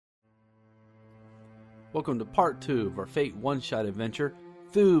Welcome to part 2 of our Fate one-shot adventure,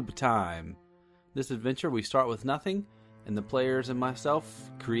 Thoob Time. This adventure we start with nothing, and the players and myself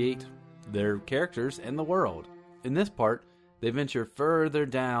create their characters and the world. In this part, they venture further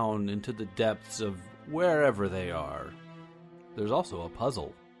down into the depths of wherever they are. There's also a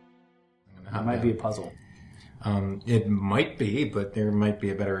puzzle. It might be a puzzle. It might be, but there might be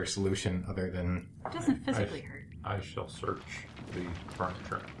a better solution other than... It doesn't physically hurt. I shall search the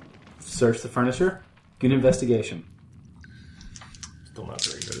furniture. Search the furniture? Good investigation. Still not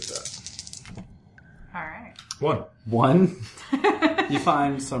very good at that. Alright. 1. You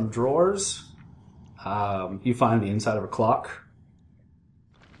find some drawers. You find the inside of a clock.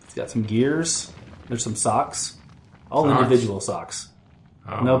 It's got some gears. There's some socks. All Socks? individual socks.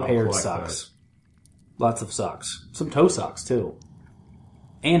 Oh, No I'll paired collect socks. Lots of socks. Some toe socks, too.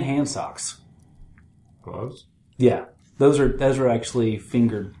 And hand socks. that. Gloves? Yeah. Those are actually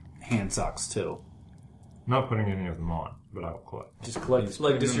fingered hand socks, too. Not putting any of them on, but I will collect. Just collect.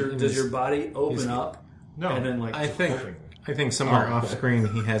 Like, does your body open up? No. And then, like, I think somewhere off screen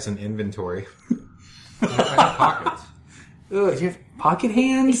he has an inventory. I have pockets. Ugh, do you have pocket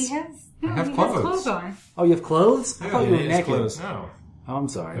hands? He has, no, I have he clothes. has clothes on. Oh, you have clothes? I thought you were it is naked. clothes. No. Oh, I'm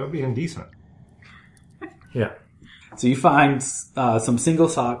sorry. That would be indecent. Yeah. So you find some single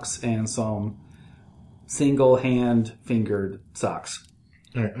socks and some single hand fingered socks.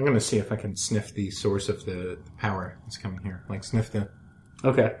 All right, I'm going to see if I can sniff the source of the power that's coming here. Like, sniff the...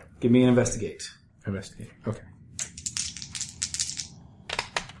 Okay, give me an investigate. Investigate. Okay.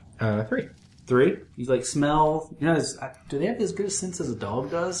 3. 3. You like smell. You know, do they have as good a sense as a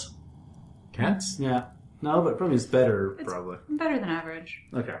dog does? Cats? Yeah. No, but probably it's better. Probably. Better than average.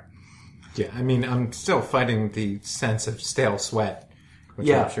 Okay. Yeah, I mean, I'm still fighting the sense of stale sweat. Which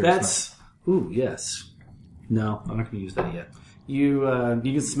Yeah, I'm sure that's. Ooh, yes. No, I'm not going to use that yet. You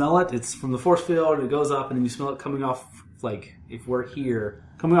can smell it. It's from the force field. It goes up, and then you smell it coming off. Like if we're here,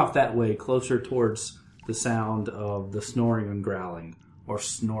 coming off that way, closer towards the sound of the snoring and growling or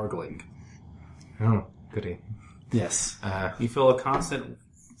snorgling. Oh, goody. Yes. You feel a constant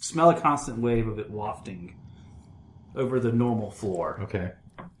wave of it wafting over the normal floor. Okay.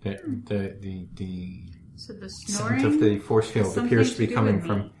 The So the scent snoring of the force field has appears to something be do coming with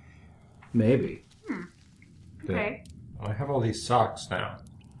from... me. Maybe. Okay. I have all these socks now.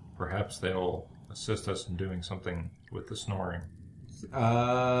 Perhaps they'll assist us in doing something with the snoring.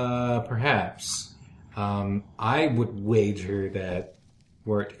 Perhaps. I would wager that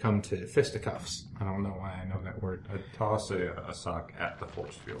were it to come to fisticuffs, I don't know why I know that word. I'd toss a sock at the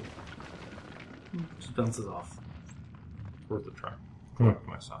force field. Just bounces off. Worth a try. Collect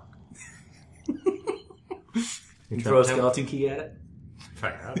my sock. You throw a skeleton key at it? If I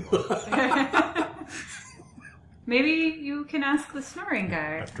had one. Maybe you can ask the snoring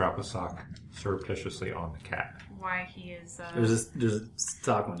guy I'd drop a sock surreptitiously on the cat. why he is... There's a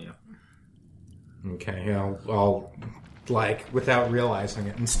stock on you. Okay, I'll like, without realizing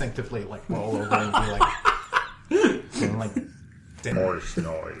it, instinctively, like, roll over and be like...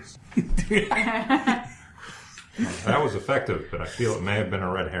 Noise. That was effective, but I feel it may have been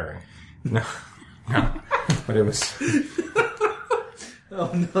a red herring. No. But it was... Oh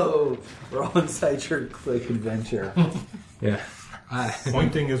no, we're all inside your quick adventure. Yeah.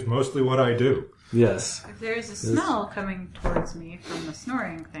 Pointing is mostly what I do. Yes. If there's a smell coming towards me from the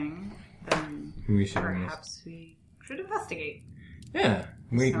snoring thing, then We should... perhaps we should investigate. Yeah,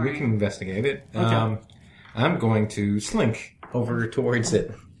 we can investigate it. Okay. I'm going to slink over towards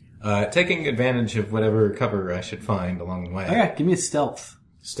it, taking advantage of whatever cover I should find along the way. Okay, give me a stealth.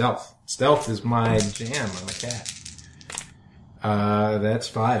 Stealth. Stealth is my jam. I'm a cat. That's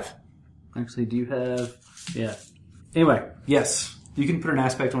 5. Actually, do you have... Yeah. Anyway, yes. You can put an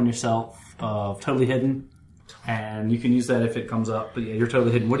aspect on yourself of totally hidden, and you can use that if it comes up. But yeah, you're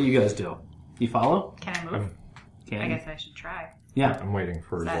totally hidden. What do you guys do? You follow? Can I move? Can I guess I should try. Yeah. I'm waiting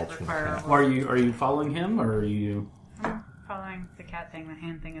for Does that results from the require cat. Are you following him, or are you... I'm following the cat thing, the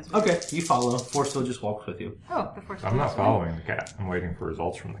hand thing as well. Okay, you follow. Force will just walks with you. Oh, the force I'm not field. following the cat. I'm waiting for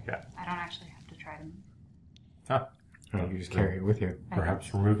results from the cat. I don't actually have to try to move. Huh. Oh, you just carry it with you.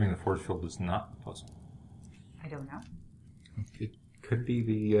 Perhaps removing the force field is not pleasant. I don't know. It could be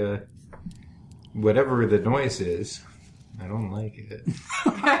the, whatever the noise is. I don't like it.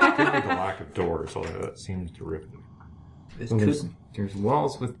 Could be the lack of doors, although that seems derivative. There's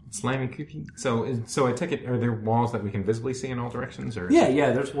walls with slimy cookie. So I take it, are there walls that we can visibly see in all directions? Or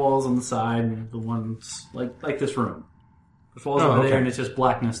Yeah, there's walls on the side, the ones like this room. There's walls over okay. there, and it's just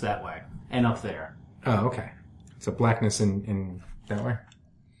blackness that way. And up there. Oh, okay. So blackness in that way?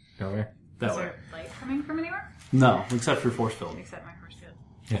 That way? That Is way. there light coming from anywhere? No, except for force field. Except my force field.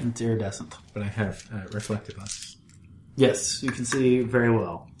 Yeah. It's iridescent. But I have reflective eyes. Yes, you can see very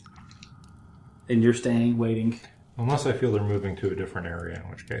well. And you're staying, waiting. Unless I feel they're moving to a different area, in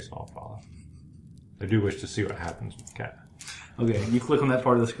which case I'll follow. I do wish to see what happens with Cat. Okay, you click on that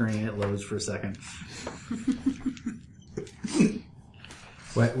part of the screen, it loads for a second.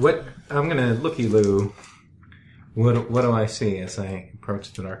 What? I'm gonna looky-loo. What do I see as I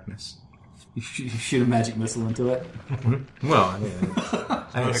approach the darkness? You shoot a magic missile into it. Well, I mean,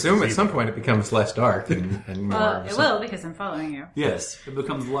 I assume at some point it becomes less dark and more. Well, it will because I'm following you. Yes, it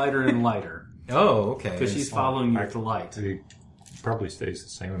becomes lighter and lighter. Oh, okay. Because she's following you with the light. It probably stays the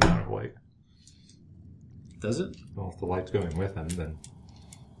same amount of light. Does it? Well, if the light's going with him, then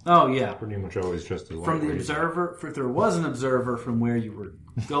Oh, yeah. pretty much always just as light. From the rays. observer, if there was an observer from where you were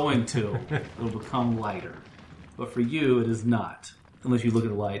going to, it'll become lighter. But for you, it is not. Unless you look at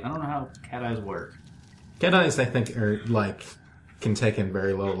the light. I don't know how cat eyes work. Cat eyes, I think, are can take in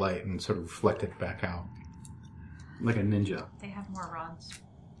very low light and sort of reflect it back out. Like a ninja. They have more rods.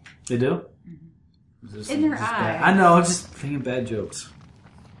 They do? In their bad. eyes. I know, I'm just thinking bad jokes.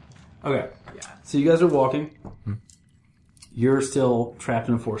 Okay. Yeah. So you guys are walking. You're still trapped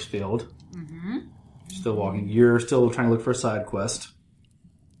in a force field. Mm-hmm. You're still walking. You're still trying to look for a side quest.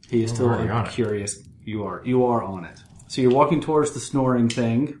 He is still already on it. curious. You are on it. So you're walking towards the snoring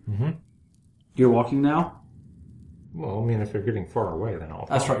thing. Mm-hmm. You're walking now? Well, I mean, if they're getting far away, then I'll.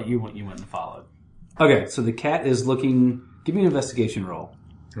 That's follow. right. You went and followed. Okay. So the cat is looking. Give me an investigation roll.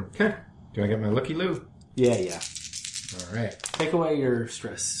 Okay. Do I get my looky-loo? Yeah. All right. Take away your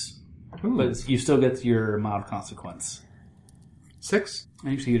stress, Ooh. but you still get your mild consequence. 6? I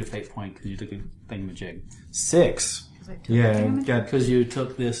usually get a fate point because you took a thingamajig. 6. Yeah, I got. Because you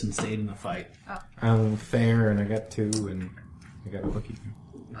took this and stayed in the fight. I'm fair, and I got 2, and I got a looky-loo.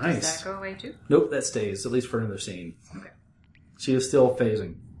 Does Nice. that go away too? Nope, that stays, at least for another scene. Okay. She is still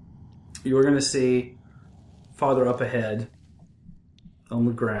phasing. You are going to see farther up ahead on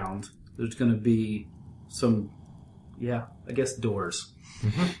the ground, there's going to be some, I guess doors.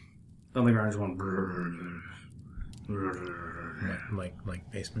 Mm-hmm. On the ground, there's one.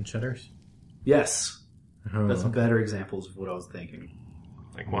 Like basement shutters? Yes. Oh, That's better examples of what I was thinking.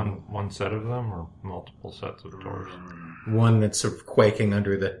 Like one set of them or multiple sets of doors? one that's sort of quaking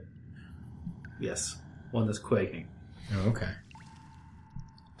under the... Yes. One that's quaking. Oh, okay.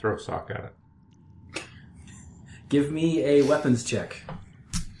 Throw a sock at it. Give me a weapons check.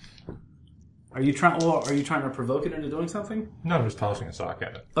 Are you trying to provoke it into doing something? No, I'm just tossing a sock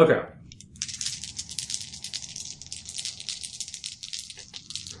at it. Okay.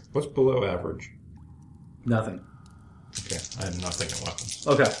 What's below average? Nothing. Okay, I have nothing in weapons.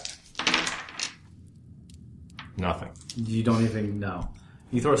 Okay. Nothing. You don't even know.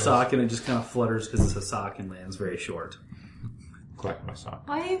 You throw a sock and it just kind of flutters because it's a sock and lands very short. Collect my sock.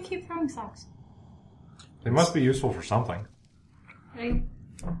 Why do you keep throwing socks? They must be useful for something. They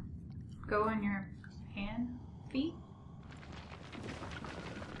go on your hand, feet?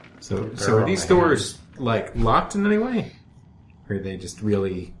 So They're are on these my doors, like, locked in any way? Or are they just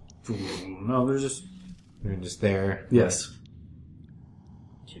really... No, they're just... They're just there? Yes.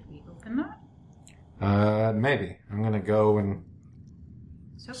 Should we open that? Maybe. I'm gonna go and...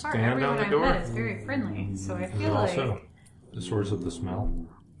 So far, Stand everyone on the I've door? met is very friendly, so I feel like... Also, the source of the smell.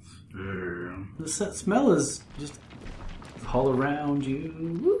 The smell is just all around you.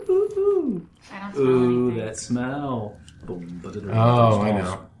 Woo-hoo-hoo. I don't smell Ooh, anything. that smell. Boom, ba-da-da. Oh, I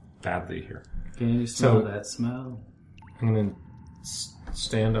know. Badly here. Can you smell So- that smell? I'm gonna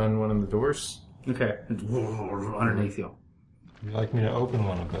stand on one of the doors, Okay. It's underneath you. Would you like me to open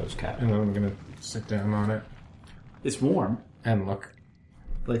one of those, Cat? and I'm gonna sit down on it It's warm. and look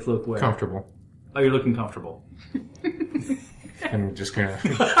Like, look where? comfortable. Oh, you're looking comfortable. And just kind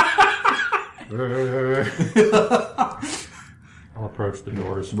of... I'll approach the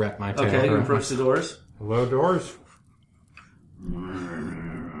doors. wrap my tail Okay, you around. approach the doors. Hello, doors.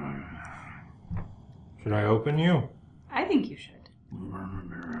 Should I open you? I think you should.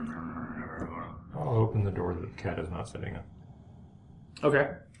 I'll open the door that the cat is not sitting in.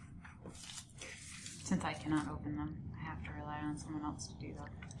 Okay. Since I cannot open them, I have to rely on someone else to do that.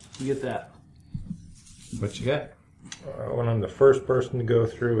 You get that. What you got? When I'm the first person to go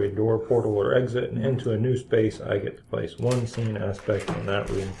through a door, portal, or exit and into a new space, I get to place one scene aspect in that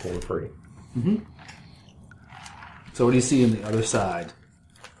room for free. So what do you see on the other side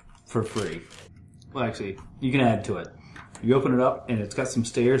for free? Well, actually, you can add to it. You open it up, and it's got some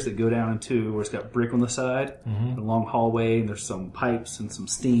stairs that go down into where it's got brick on the side, a long hallway, and there's some pipes and some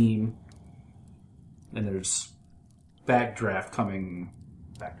steam, and there's backdraft coming.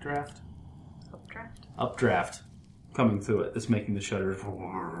 Backdraft? Updraft? Updraft coming through it that's making the shutters.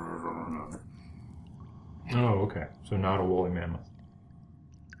 Oh, okay. So not a woolly mammoth.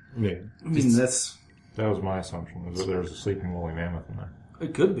 Yeah. I mean, that was my assumption, was that there was a sleeping woolly mammoth in there.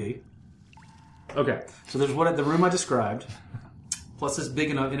 it could be. Okay, so there's the room I described, plus it's big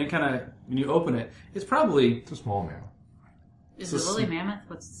enough, and it kind of, when you open it, it's probably... It's a small mammoth. Is the woolly mammoth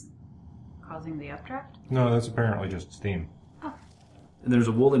what's causing the updraft? No, that's apparently just steam. And there's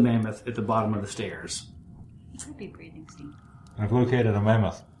a woolly mammoth at the bottom of the stairs. It could be breathing steam. I've located a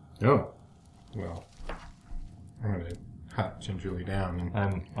mammoth. Oh. Well, I'm going to hop gingerly down. And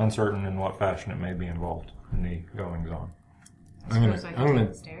I'm uncertain in what fashion it may be involved in the goings-on. I'm Suppose I going could take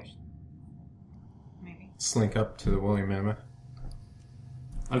to the stairs. Maybe. slink up to the woolly mammoth.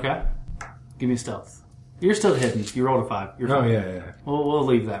 Okay. Give me a stealth. You're still hidden. You rolled a 5. You're fine. Yeah. We'll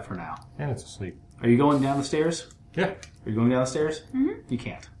leave that for now. And it's asleep. Are you going down the stairs? Yeah. Are you going down the stairs? Mm-hmm. You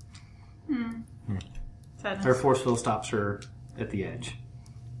can't. Sadness. Her force field stops her at the edge.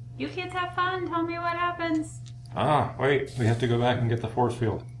 You kids have fun. Tell me what happens. Ah, wait. We have to go back and get the force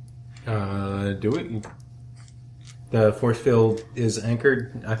field. Do it. The force field is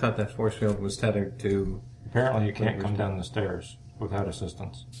anchored. I thought that force field was tethered to... Apparently you can't come down the stairs without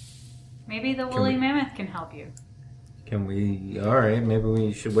assistance. Maybe the woolly mammoth can help you. Can we... Alright, maybe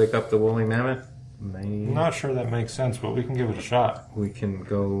we should wake up the woolly mammoth. I'm not sure that makes sense, but we can give it a shot. We can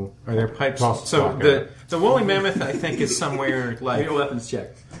go... Are there pipes? Toss the So clock the woolly mammoth, I think, is somewhere Make like a weapons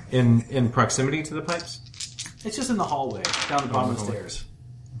check. in proximity to the pipes. It's just in the hallway, down the bottom of the stairs.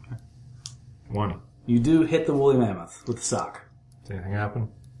 1. You do hit the woolly mammoth with the sock. Does anything happen?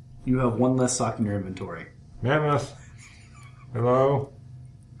 You have one less sock in your inventory. Mammoth! Hello?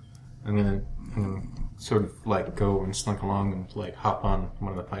 I'm gonna sort of like go and slink along and like hop on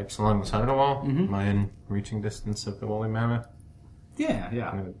one of the pipes along the side of the wall. Mm-hmm. Am I in reaching distance of the woolly mammoth? Yeah.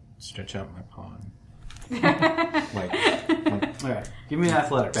 I'm gonna stretch out my paw and like Alright, give me an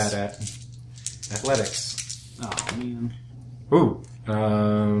athletics. bad at athletics. Oh, man. Ooh,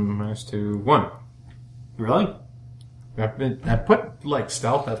 -2, 1. Really? I put like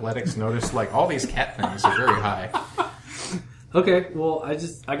stealth athletics. Notice like all these cat things are very high. Okay, well,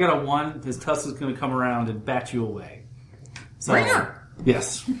 I got a 1. His tusk is going to come around and bat you away. So,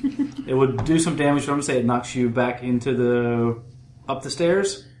 yes. It would do some damage. I'm going to say it knocks you back into up the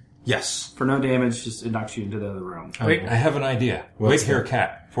stairs. Yes. For no damage, just it knocks you into the other room. Wait, I have an idea. What's Wait here,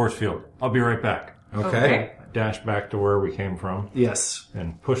 cat. Force field. I'll be right back. Okay. Dash back to where we came from Yes.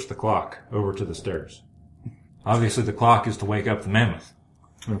 and push the clock over to the stairs. Obviously the clock is to wake up the mammoth.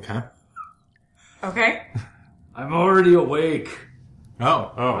 Okay. Okay. I'm already awake.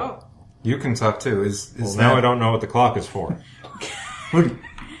 Oh, Oh. you can talk too. Is Well, that... now I don't know what the clock is for.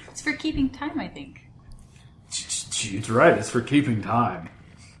 It's for keeping time, I think. It's right. It's for keeping time.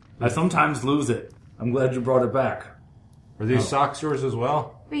 I sometimes lose it. I'm glad you brought it back. Are these socks yours as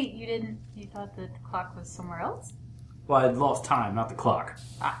well? Wait, you thought that the clock was somewhere else? Well, I lost time, not the clock.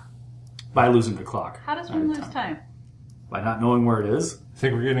 Ah. By losing the clock. How does I one had lose time? By not knowing where it is. I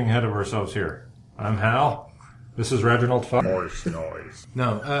think we're getting ahead of ourselves here. I'm Hal. This is Reginald Fuck. Noise.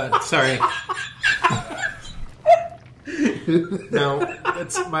 No, sorry. No,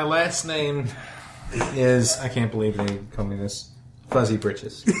 it's my last name is, I can't believe they call me this, Fuzzy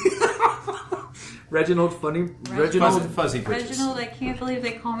Britches. Reginald Reginald. Fuzzy Britches. Reginald, I can't believe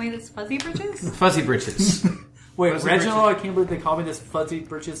they call me this fuzzy britches. Fuzzy Britches. Wait, Fuzzy Reginald, I can't believe they call me this Fuzzy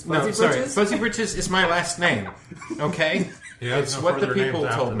Britches. No, Fuzzy sorry. Britches? Fuzzy Britches is my last name. Okay? Yeah, It's what the people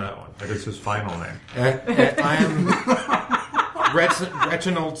told me. that one. That is his final name. I am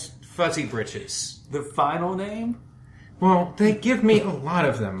Reginald Fuzzy Britches. The final name? Well, they give me a lot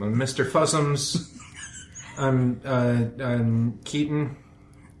of them. I'm Mr. Fuzzums. I'm Keaton.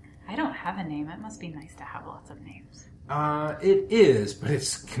 I don't have a name. It must be nice to have lots of names. It is, but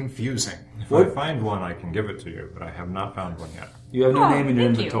it's confusing. If I find one, I can give it to you, but I have not found one yet. You have no Oh, name in your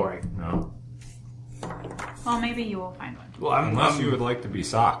thank you. inventory. No. Well, maybe you will find one. Well, Unless you would like to be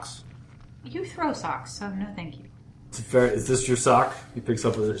socks. You throw socks, so no thank you. Is this your sock? He picks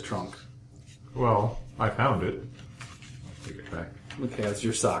up with his trunk. Well, I found it. I'll take it back. Okay, that's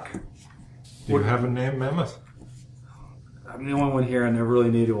your sock. Do you have a name, Mammoth? I'm the only one here, and I really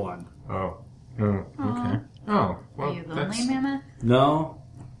needed one. Oh. Oh, okay. Oh, well, Are you that's... lonely, Mammoth? No,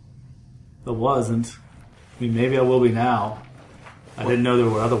 it wasn't. I mean, maybe I will be now. I didn't know there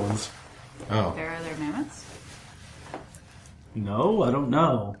were other ones. Oh. There are other mammoths? No, I don't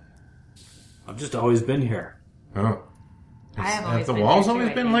know. I've just always been here. Oh. I have always the been walls here, too, always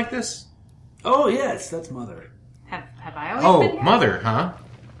I been think. like this? Oh, yes, that's Mother. Have I always been Oh, here? Mother, huh?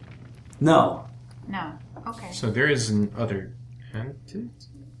 No. No. Okay. So there is an other entity?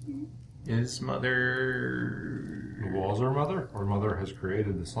 Is Mother... The walls are Mother, or Mother has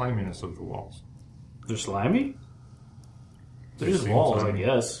created the sliminess of the walls? They're slimy? They're They just seem walls, slimy. I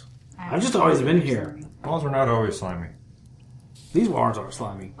guess. I've just always been here. Walls are not always slimy. These walls aren't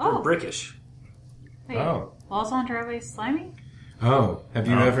slimy. They're Oh. brickish. Wait, Oh. walls aren't always slimy? Oh, have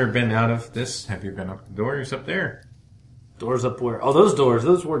you No. ever been out of this? Have you been up the doors up there? Doors up where? Oh, those doors.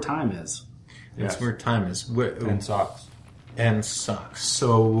 Those are where time is. That's Yes. where time is. And socks. And socks.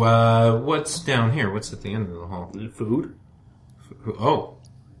 So, what's down here? What's at the end of the hall? Food? Oh,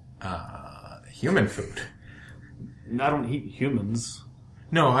 human food. I don't eat humans.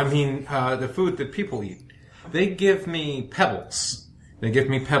 No, I mean, the food that people eat. They give me pebbles. They give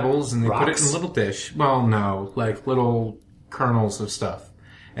me pebbles and they put it in Rocks? a little dish. Well, no, like little kernels of stuff.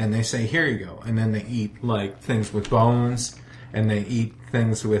 And they say, here you go. And then they eat, like, things with bones. And they eat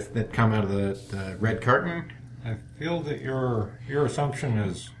things with that come out of the red carton. I feel that your assumption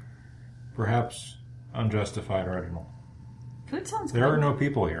is perhaps unjustified, Reginald. Food sounds There good. are no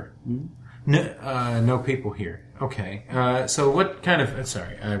people here. No people here. Okay. So what kind of...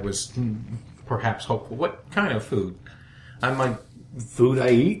 sorry, I was perhaps hopeful. What kind of food? I'm like... Food I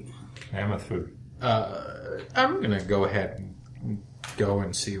eat? Mammoth food. I'm going to go ahead and go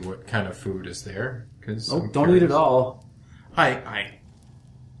and see what kind of food is there. Cause Oh, I'm don't eat curious. it all.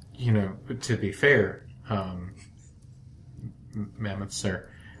 You know, to be fair, Mammoth Sir,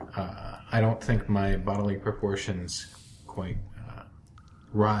 I don't think my bodily proportions quite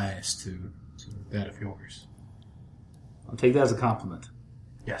rise to that of yours. I'll take that as a compliment.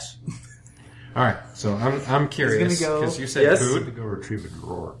 Yes. All right. So I'm curious He's gonna go- because you said Yes? To food. go retrieve a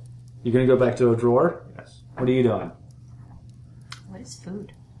drawer. You're gonna go back to a drawer? Yes. What are you doing? What is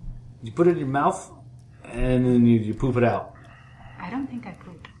food? You put it in your mouth, and then you poop it out. I don't think I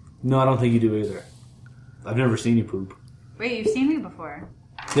pooped. No, I don't think you do either. I've never seen you poop. Wait, you've seen me before.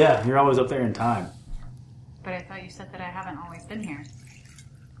 Yeah, you're always up there in time. But I thought you said that I haven't always been here.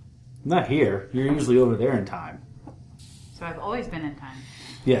 Not here. You're usually over there in time. So I've always been in time.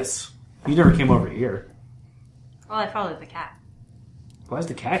 Yes. You never came over here. Well, I followed the cat. Why is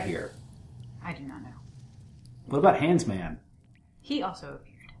the cat here? I do not know. What about Handsman? He also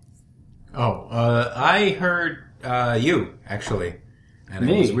appeared. Oh, I heard you actually, and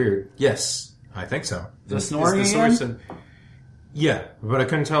Me? it was weird. Yes, I think so. The Is snoring the again? source of- yeah, but I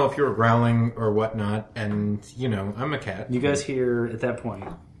couldn't tell if you were growling or whatnot. And you know, I'm a cat. You guys hear, at that point,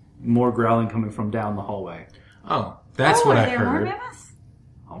 more growling coming from down the hallway. Oh, that's what are I there more heard. mammoths?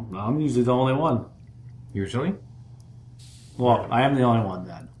 Oh, I'm usually the only one. Usually. Well, I am the only one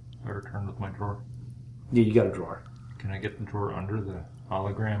then. I returned with my drawer. Yeah, you got a drawer. Can I get the drawer under the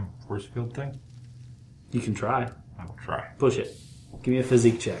hologram force field thing? You can try. I will try. Push it. Give me a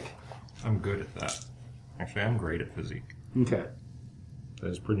physique check. I'm good at that. Actually, I'm great at physique. Okay. That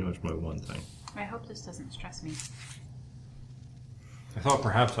is pretty much my one thing. I hope this doesn't stress me. I thought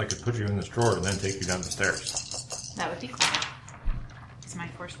perhaps I could put you in this drawer and then take you down the stairs. That would be cool. Is my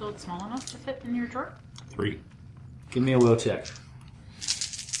force field small enough to fit in your drawer? 3. Give me a will check.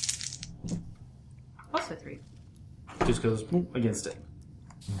 Also 3. Just goes against it.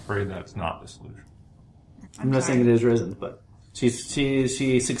 I'm afraid that's not the solution. I'm not saying it is or isn't, but she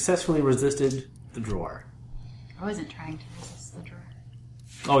successfully resisted the drawer. I wasn't trying to resist the drawer.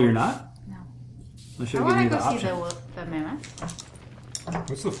 Oh, you're not? No. I should I have given want you to the go see option. the mammoth.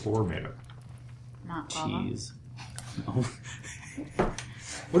 What's the floor made of? Not lava. Jeez. No.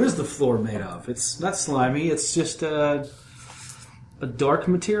 What is the floor made of? It's not slimy. It's just a dark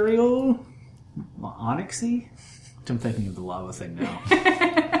material, onyxy. I'm thinking of the lava thing now.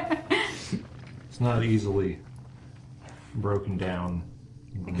 It's not easily broken down.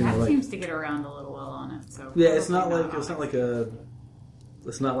 The Yeah, cat like- seems to get around a little well on it, so Yeah, it's not probably like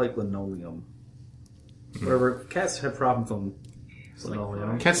it's not like linoleum. Whatever. Cats have problems on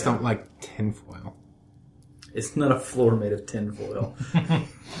linoleum. Cats don't like tinfoil. It's not a floor made of tinfoil.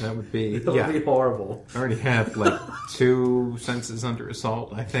 That would be That would be horrible. I already have like 2 senses under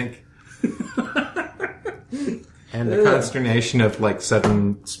assault, I think. And the consternation of like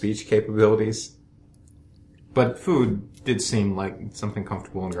 7 speech capabilities. But food did seem like something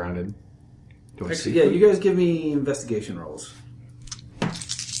comfortable and grounded. Do I Actually, see yeah, food? you guys give me investigation rolls.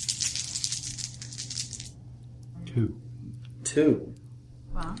 2. 2.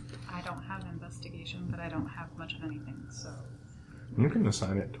 Well, I don't have investigation, but I don't have much of anything, so I'm going to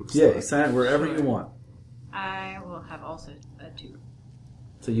assign it to a Yeah, you slot. sign it wherever you want. I will have also a 2.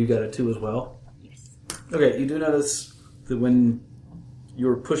 So you got a 2 as well? Yes. Okay, you do notice that when you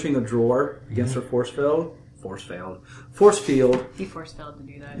were pushing the drawer against her force field, He force failed to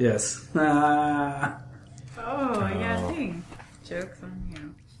do that. yes. Oh, I got a thing. Jokes on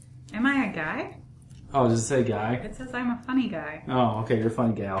you. Am I a guy? Oh, does it say guy? It says I'm a funny guy. Oh, okay, you're a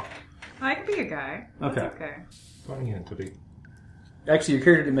funny gal. I could be a guy. That's Okay. okay. Funny entity. Actually, your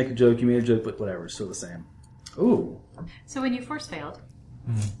character didn't make a joke. You made a joke, but whatever. It's still the same. Ooh. So when you force failed,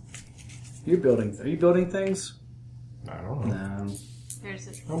 You're building. Are you building things? I don't know. No. there's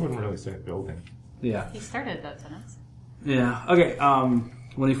I wouldn't really say building. Yeah. he started that sentence. Yeah. Okay.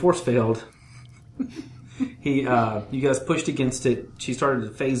 When he force failed, you guys pushed against it. She started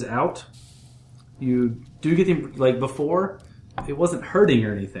to phase out. You do get him like before. It wasn't hurting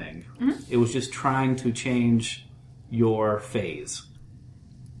or anything. Mm-hmm. It was just trying to change your phase.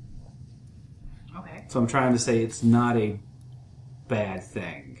 Okay. So I'm trying to say it's not a bad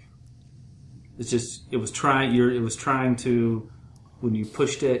thing. It's just it was trying to when you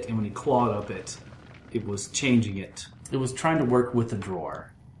pushed it and when you clawed up it, it was changing it. It was trying to work with the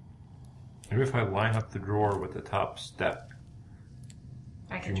drawer. Maybe if I line up the drawer with the top step,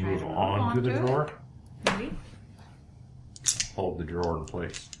 I can can you try move to move on to the it. drawer? Maybe. Hold the drawer in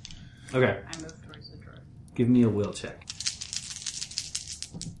place. Okay, I move towards the drawer. give me a will check.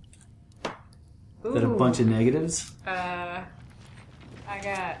 Is that a Ooh. bunch of negatives? I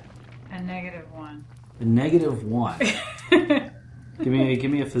got a -1. A -1.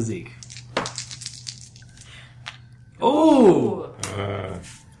 Give me a physique. Oh,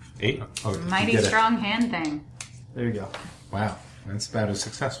 8. Oh, did you Mighty get it? strong hand thing. there you go. Wow, that's about as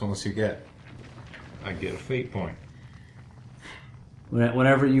successful as you get. I get a fate point.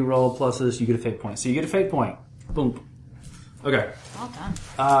 Whenever you roll pluses, you get a fate point. So you get a fate point. Boom. Okay. Well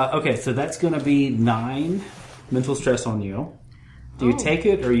done. Okay, so that's going to be 9 mental stress on you. Do you Oh. take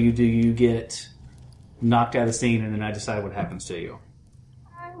it, or do you get knocked out of the scene, and then I decide what happens to you?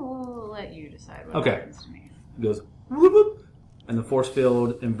 I will let you decide what Okay. happens to me. It goes whoop, whoop, and the force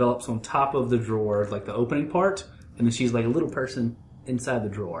field envelops on top of the drawer, like the opening part, and then she's like a little person inside the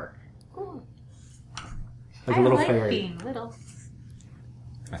drawer, Ooh. like I a little like fairy. being little.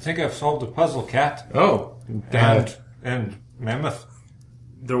 I think I've solved the puzzle, Cat. Oh, And Mammoth.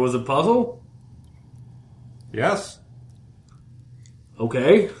 There was a puzzle. Yes.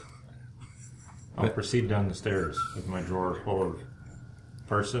 Okay. I'll proceed down the stairs with my drawer full of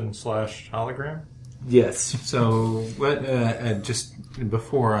person/hologram. Yes. so what? Just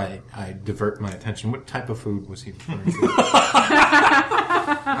before I divert my attention, what type of food was he referring to?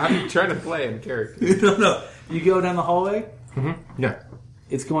 I'm trying to play in character. No. You go down the hallway. Yeah,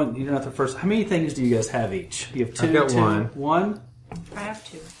 It's going. You're not the first. How many things do you guys have each? You have 2. I've got 2, one. 1. I have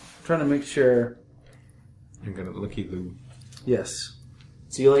 2. Trying to make sure. I'm gonna looky loo. Yes.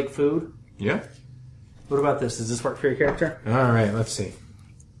 So you like food? Yeah. What about this? Does this work for your character? All right, let's see.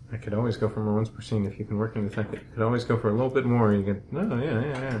 I could always go for more once per scene if you can work in the fact that you could always go for a little bit more. You could. No,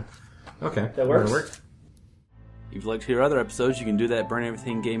 yeah. Okay, That works? That'll work. If you'd like to hear other episodes, you can do that at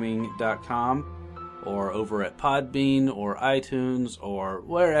burneverythinggaming.com or over at Podbean or iTunes or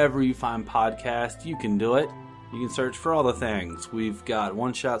wherever you find podcasts. You can do it. You can search for all the things. We've got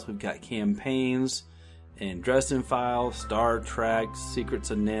one-shots, we've got campaigns, and Dresden Files, Star Trek,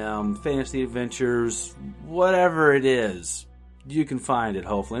 Secrets of NIMH, Fantasy Adventures, whatever it is, you can find it,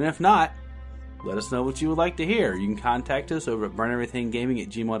 hopefully. And if not, let us know what you would like to hear. You can contact us over at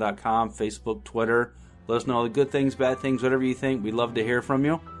burneverythinggaming@gmail.com, Facebook, Twitter. Let us know all the good things, bad things, whatever you think. We'd love to hear from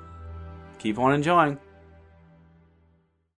you. Keep on enjoying.